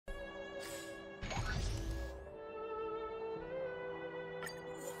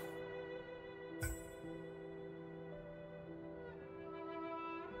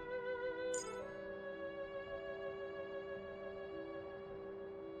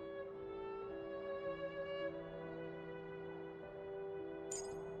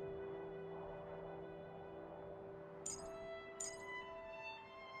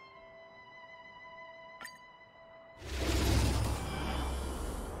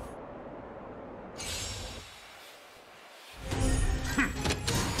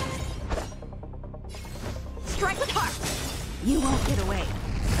You won't get away.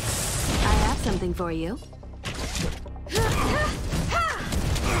 I have something for you.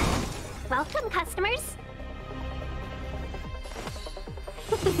 Welcome, customers.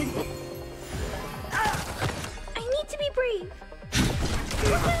 I need to be brave.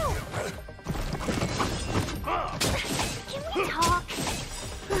 Look out! Can we talk?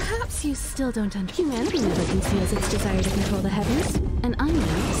 Perhaps you still don't understand. Humanity never conceals its desire to control the heavens, and I'm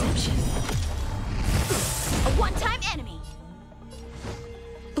no exception. A one-time enemy.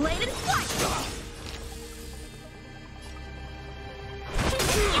 Blade and flight.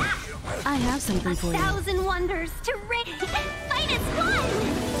 I have something for you. 1,000 wonders to rid. Fight is fun.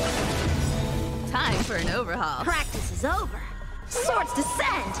 Time for an overhaul. Practice is over. Swords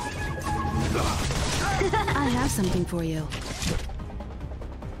descend. I have something for you.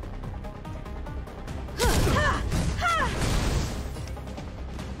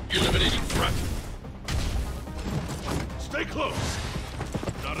 Eliminating threat. Stay close.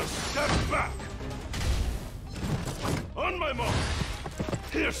 Not a step back. On my mark.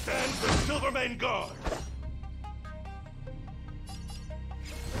 Here stands the Silvermane Guard.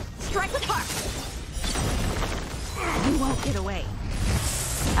 Strike with heart. You won't get away.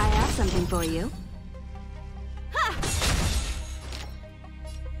 I have something for you.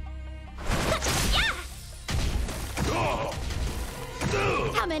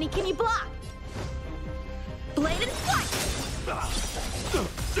 How many can you block? Blade and flight.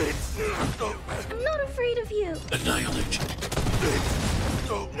 I'm not afraid of you. Annihilate.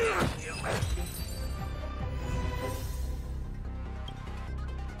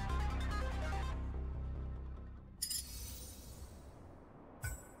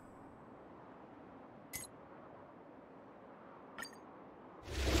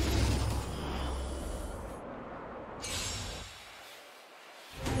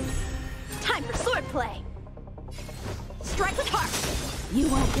 Time for swordplay. Strike with heart. You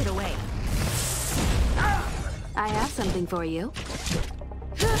won't get away. I have something for you.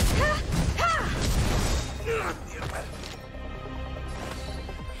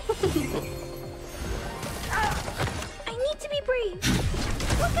 I need to be brave.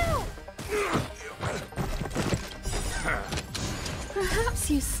 Look out! Perhaps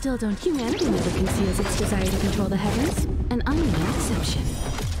you still don't. Humanity never conceals its desire to control the heavens, and I'm no exception.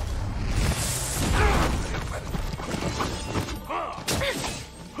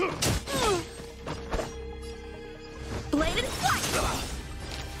 Blade and flight.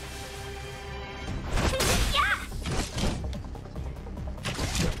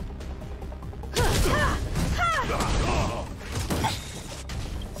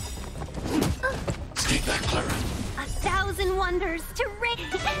 Stay back, Clara. 1,000 wonders to rid.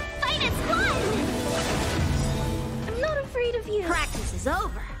 Fight is fun. I'm not afraid of you. Practice is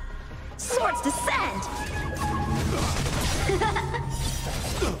over. Swords descend.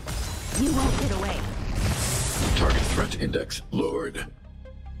 You won't get away. Target threat index lowered.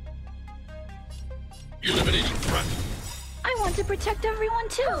 Eliminating threat. I want to protect everyone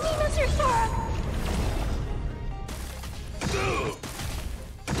too. Mr. Sora.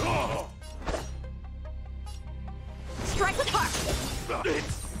 Strike with heart.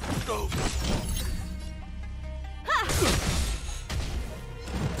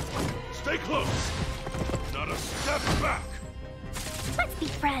 Stay close. Not a step back. Let's be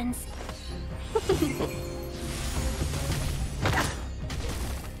friends.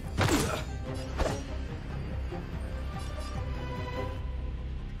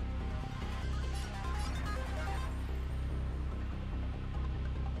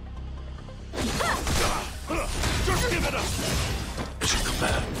 Just give it up. Mission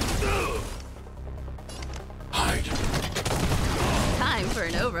command. Hide. Time for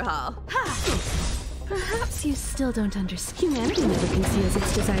an overhaul. Perhaps you still don't understand. Humanity never conceals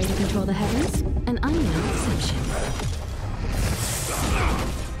its desire to control the heavens, and I'm no exception.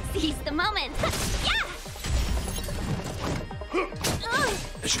 Seize the moment. Yeah.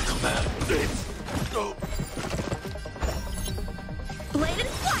 Mission command. Blade and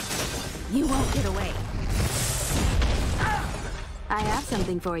flight. You won't get away. I have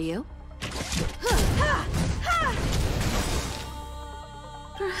something for you.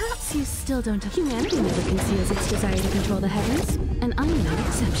 Perhaps you still don't. Humanity never conceals its desire to control the heavens, and I'm no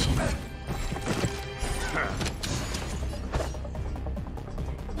exception.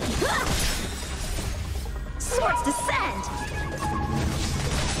 Swords descend.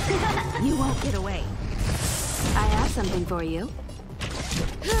 You won't get away. I have something for you.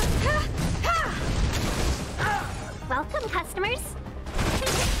 Welcome, customers.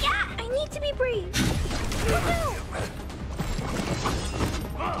 Yeah, I need to be brave. Look out!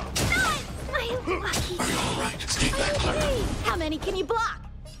 Not my lucky. Are you all right? Stay back, Clara. Okay. can you block?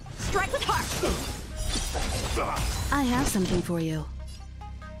 Strike with heart. I have something for you.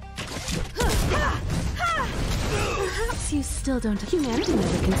 Perhaps you still don't. Humanity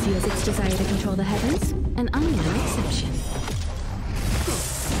never conceals its desire to control the heavens, and I am no exception.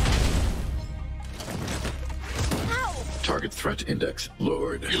 Ow! Target threat index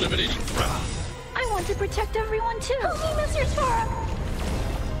lowered. Eliminating threat. I want to protect everyone too. Help me, Mr. Star.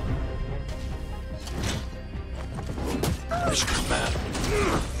 Mission command.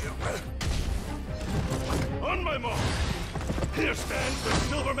 On my mark. Here stands the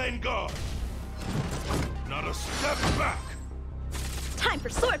Silvermane Guard. Not a step back. Time for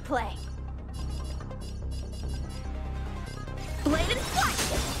swordplay. Blade and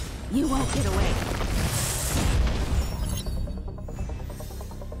flight. You won't get away.